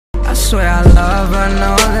I swear I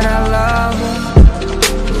know that I love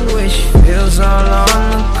her. The way she feels all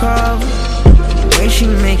on the cover, the way she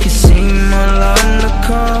make it seem all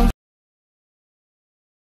undercover.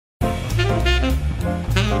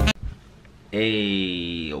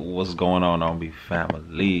 Hey, what's going on, be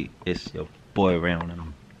family? It's your boy Rayon, and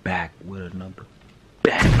I'm back with another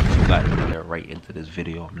bang. You guys can get right into this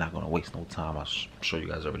video. I'm not gonna waste no time. I'm sure you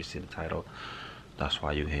guys already see the title. That's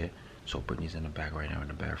why you're here. So Britney's in the back right now in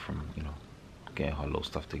the bathroom, you know, getting her little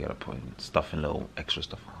stuff together, putting stuff in little extra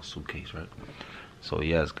stuff in her suitcase, right? So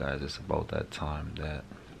yes, guys, it's about that time that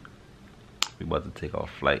we about to take our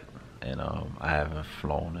flight, and I haven't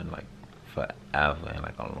flown in like forever, in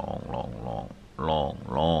like a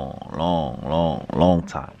long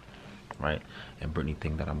time, right? And Britney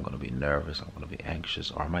think that I'm gonna be nervous, I'm gonna be anxious,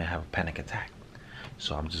 or I might have a panic attack.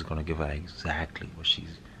 So I'm just gonna give her exactly what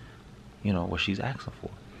she's, you know, what she's asking for,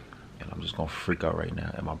 and I'm just gonna freak out right now.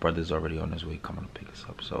 And my brother's already on his way coming to pick us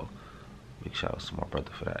up, so big shout out to my brother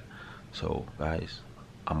for that. So guys,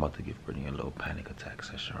 I'm about to give Britney a little panic attack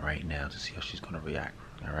session right now to see how she's gonna react.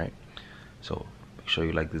 All right, so make sure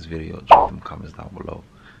you like this video, drop them comments down below.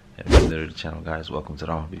 And if you're new to the channel, guys, welcome to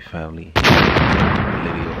the R&B family.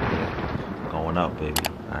 Video going up, baby.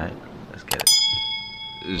 Alright, let's get it.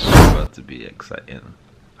 This is about to be exciting.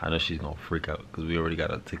 I know she's gonna freak out because we already got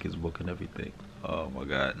our tickets booked and everything. Oh my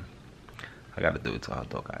god. I gotta do it to her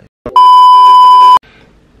though, guys.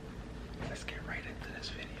 Let's get right into this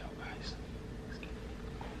video, guys. Let's get it.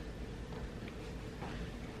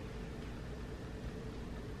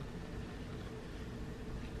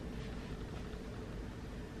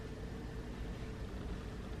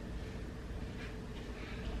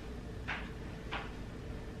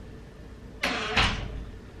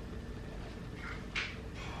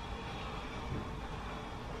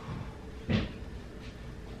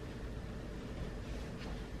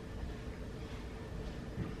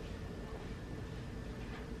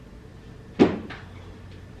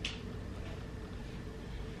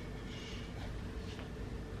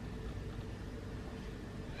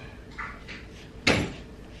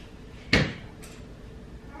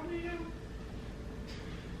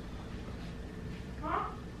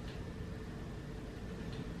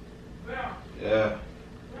 Yeah.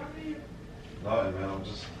 Nothing, man. I'm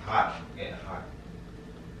just hot. I'm getting hot.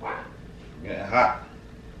 What? I'm getting hot.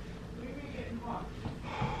 What do you mean getting hot?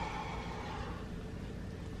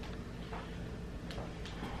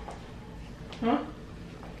 Huh?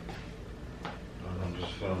 I'm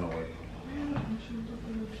just feeling away.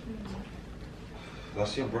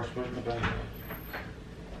 Let's see a brush in the bag.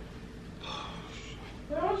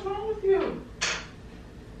 What's wrong with you?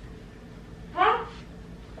 Huh?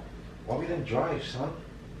 Why we didn't drive, son?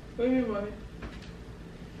 What do you mean, buddy?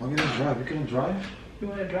 Why we didn't drive? We couldn't drive? You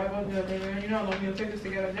want to drive up there, man? You know how long it'll take us to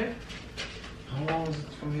get up there? How long is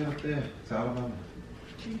it from here up there to Alabama?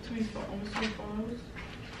 24, almost 24 hours.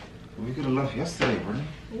 We could have left yesterday, Britney.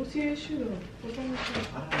 What's your issue, though? What's wrong with you?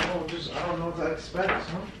 I don't know. I don't know what to expect,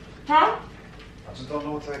 son. Huh? I just don't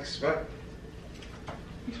know what to expect.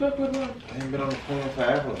 Expect what? I ain't been on the phone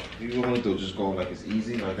forever. What do you want me to do? Just go like it's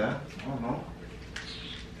easy like that? I don't know.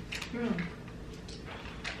 Yeah.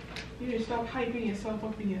 You need to stop hyping yourself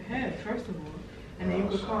up in your head, first of all. And then you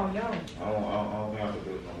could calm down. I don't think I can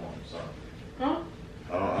do it no more. I'm sorry. Huh?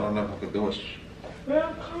 I don't know if I could do it.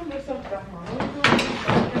 Well, calm yourself down, man. Don't do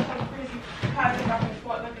yourself crazy. Passing back and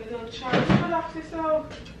forth like a little child. Relax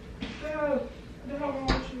yourself. Girl, what the hell wrong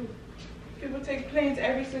with you? People take planes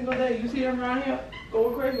every single day. You see them around here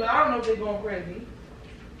going crazy. Well, I don't know if they're going crazy.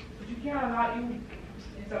 But you can't allow you.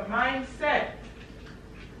 It's a mindset.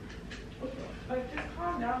 Like, just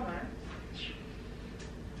calm down, man.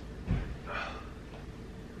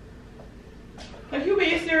 Like, you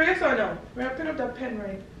being serious or no? Man, pick up that pen,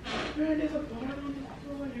 right? Man, there's a bottle on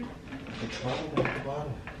the floor here. It's bottle at the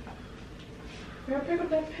bottom. Man, pick up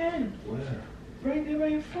that pen. Where? Right there by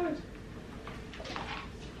your foot.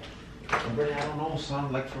 Britney, I don't know,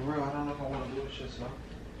 son. Like, for real, I don't know if I want to do this shit, son.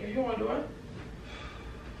 If you want to do it?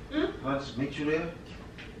 Can I just meet you there?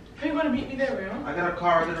 How you going to meet me there, Rayon? I got a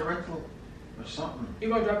car, I got a rental. Or something. You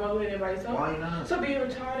going to drive all the way there by yourself? Why not? So being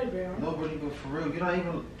retarded, Rayon. No, Britney, but for real, you're not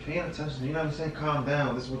even paying attention. You're not even saying calm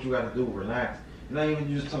down. This is what you got to do. Relax. You're not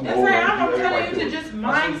even just telling me. That's right. I'm telling you to just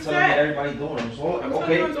mindset. Everybody doing it. So, I'm okay.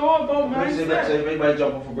 telling you it's all about mindset. Let's say everybody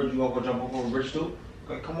jump off a bridge. You gonna go jump off a bridge too?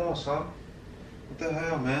 Okay, come on, son. What the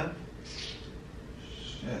hell, man?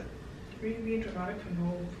 Shit. Really being dramatic for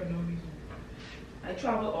no reason. I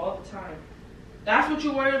travel all the time. That's what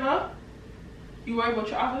you worry about? You worry about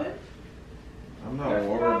traveling? I'm not You're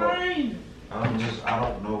worried fine. about. I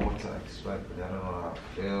don't know what to expect. I don't know how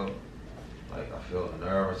I feel. Like I feel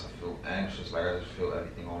nervous, I feel anxious, like I just feel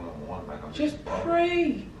everything all in one. Like I'm just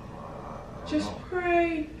pray. Just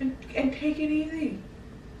pray and take it easy.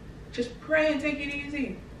 Just pray and take it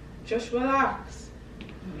easy. Just relax.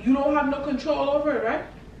 You don't have no control over it, right?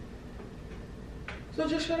 So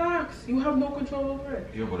just relax. You have no control over it.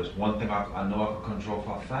 Yeah, but it's one thing I know I can control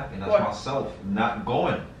for a fact, and that's what? myself not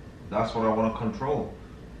going. That's what I want to control.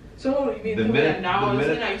 So you mean the minute now you're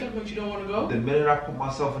talking about you don't want to go? The minute I put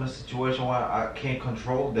myself in a situation where I can't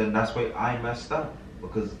control, then that's why I messed up.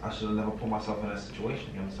 Because I should have never put myself in that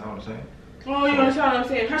situation. You understand what I'm saying? Oh, you understand what I'm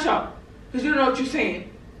saying? Hush up. Because you don't know what you're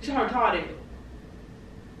saying. You're retarded.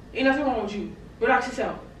 Ain't nothing wrong with you. Relax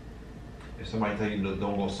yourself. If somebody tell you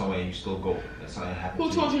don't go somewhere and you still go, and something happens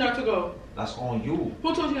Who told you not to go? That's on you.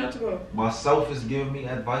 Who told you not to go? Myself is giving me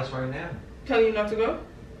advice right now. Telling you not to go?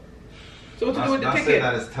 So what to do with the ticket? Not saying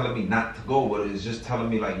that it's telling me not to go, but it's just telling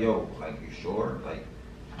me like, yo, like you sure? Like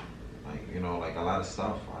you know, like a lot of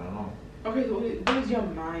stuff. I don't know. Okay, so what is your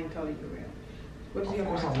mind telling you, Rayon? What is your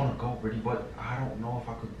mind? Of course I want to go, Britney, but I don't know if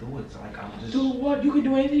I could do it. So like I'm just. Do what? You can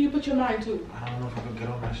do anything you put your mind to. I don't know if I could get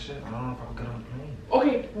on that shit. I don't know if I could get on the plane.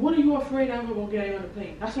 Okay, what are you afraid of about getting on the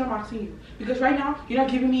plane? That's what I'm asking you. Because right now, you're not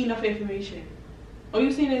giving me enough information. All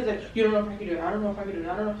you're saying is that you don't know if I can do it. I don't know if I can do it.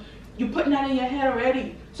 I don't know. You're putting that in your head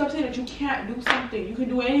already. Stop saying that you can't do something. You can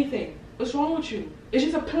do anything. What's wrong with you? It's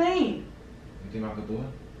just a plane. You think I could do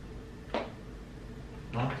it?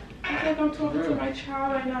 Huh? I feel like I'm talking to my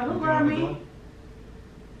child right now. Don't grab me.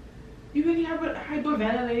 You really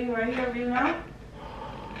hyperventilating right here, right now?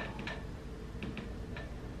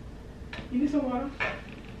 You need some water?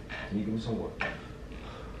 Can you give me some water?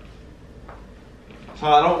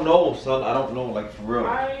 Son, I don't know, son. I don't know, like for real.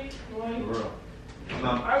 For real.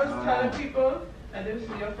 I was telling people that this is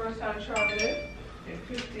your first time traveling in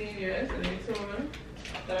 15 years, and they told me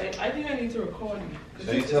that I think I need to record you.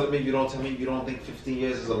 So you telling me you don't think 15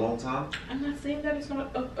 years is a long time? I'm not saying that it's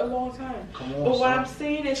not a long time. Come on, but what son. I'm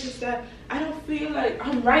saying is just that I don't feel like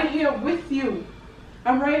I'm right here with you.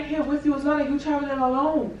 I'm right here with you. It's not like you're traveling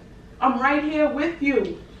alone. I'm right here with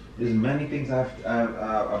you. There's many things I've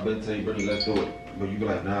been telling you, Britney, let's do it. But you be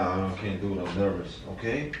like, nah, I can't do it, I'm nervous.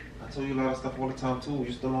 Okay? I tell you a lot of stuff all the time too.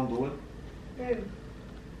 You still don't do it? Babe,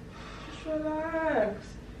 just relax.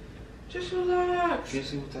 Just relax. Can you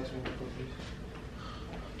see who texts me real quick, please?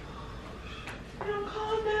 Now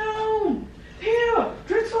calm down. Here,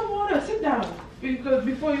 drink some water. Sit down. Because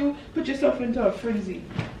before you put yourself into a frenzy.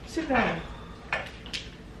 Sit down.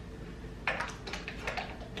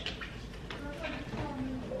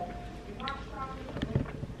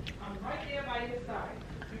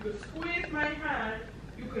 You could squeeze my hand,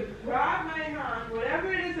 you could grab my hand,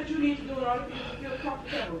 whatever it is that you need to do in order for you to feel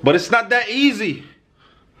comfortable. But it's not that easy.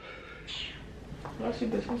 What's your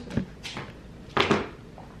business?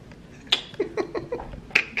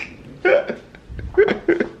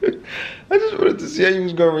 I just wanted to see how you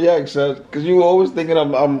was gonna react, son. Cause you were always thinking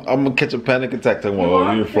I'm gonna catch a panic attack. Talking about,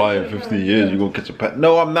 oh, you're flying 50 years, you're gonna catch a panic.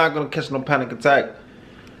 No, I'm not gonna catch no panic attack.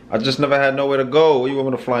 I just never had nowhere to go. Where you want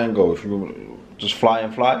me to fly and go? If you want me to just fly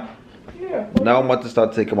and fly? Yeah. Now I'm about to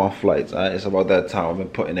start taking my flights. It's about that time. I've been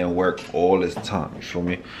putting in work all this time. You feel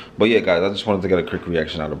me? But yeah, guys, I just wanted to get a quick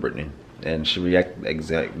reaction out of Britney, and she reacted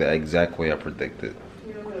the exact way I predicted.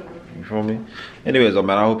 You feel me? Anyways, man,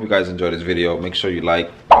 I hope you guys enjoyed this video. Make sure you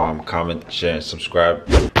like, comment, share, and subscribe.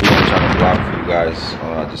 We're gonna try to vlog for you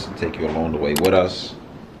guys, just to take you along the way with us.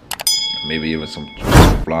 Maybe even some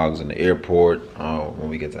vlogs in the airport when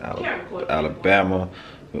we get to Alabama.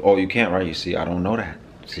 Oh, you can't, right? You see, I don't know that.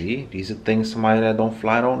 See, these are things somebody that don't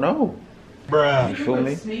fly don't know. Bruh. You feel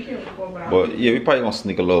me? But yeah, we probably gonna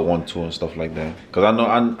sneak a little 1-2 and stuff like that. Cause I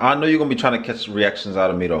know you're gonna be trying to catch reactions out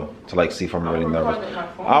of me though, to like see if I'm really nervous.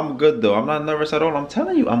 I'm good though. I'm not nervous at all. I'm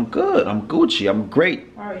telling you, I'm good. I'm Gucci. I'm great.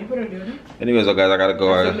 Alright, you better do it. Anyways, guys, I gotta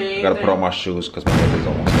go. I gotta put on my shoes because my birthday's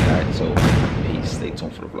almost here. So peace. Stay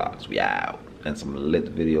tuned for the vlogs. We out and some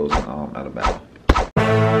lit videos in Alabama.